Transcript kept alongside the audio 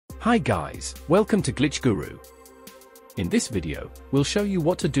Hi guys, welcome to Glitch Guru. In this video, we'll show you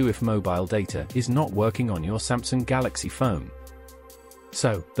what to do if mobile data is not working on your Samsung Galaxy phone.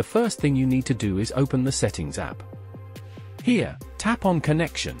 So, the first thing you need to do is open the Settings app. Here, tap on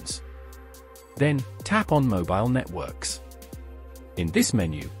Connections. Then, tap on Mobile Networks. In this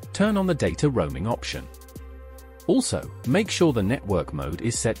menu, turn on the data roaming option. Also, make sure the network mode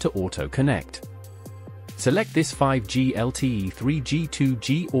is set to Auto Connect. Select this 5G LTE 3G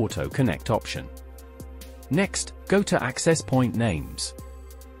 2G Auto Connect option. Next, go to Access Point Names.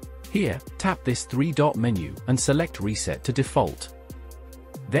 Here, tap this three-dot menu and select Reset to Default.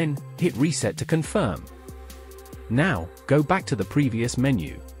 Then, hit Reset to confirm. Now, go back to the previous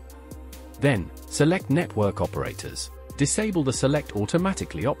menu. Then, select Network Operators. Disable the Select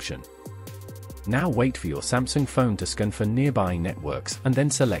Automatically option. Now wait for your Samsung phone to scan for nearby networks and then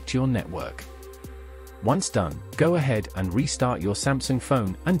select your network. Once done, go ahead and restart your Samsung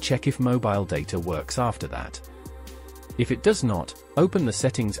phone and check if mobile data works after that. If it does not, open the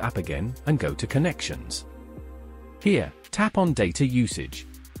Settings app again and go to Connections. Here, tap on Data Usage.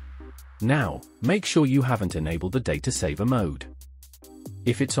 Now, make sure you haven't enabled the Data Saver mode.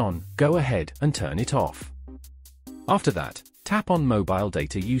 If it's on, go ahead and turn it off. After that, tap on Mobile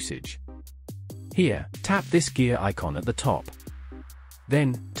Data Usage. Here, tap this gear icon at the top.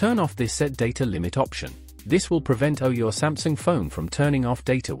 Then, turn off this Set Data Limit option. This will prevent your Samsung phone from turning off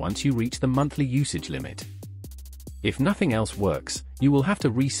data once you reach the monthly usage limit. If nothing else works, you will have to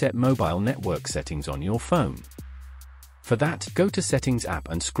reset mobile network settings on your phone. For that, go to Settings app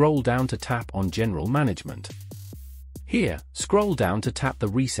and scroll down to tap on General Management. Here, scroll down to tap the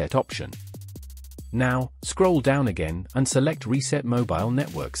Reset option. Now, scroll down again and select Reset Mobile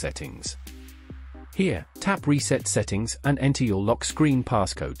Network Settings. Here, tap Reset Settings and enter your lock screen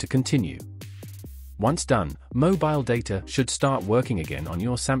passcode to continue. Once done, mobile data should start working again on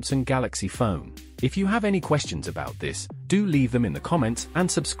your Samsung Galaxy phone. If you have any questions about this, do leave them in the comments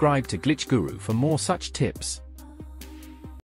and subscribe to Glitch Guru for more such tips.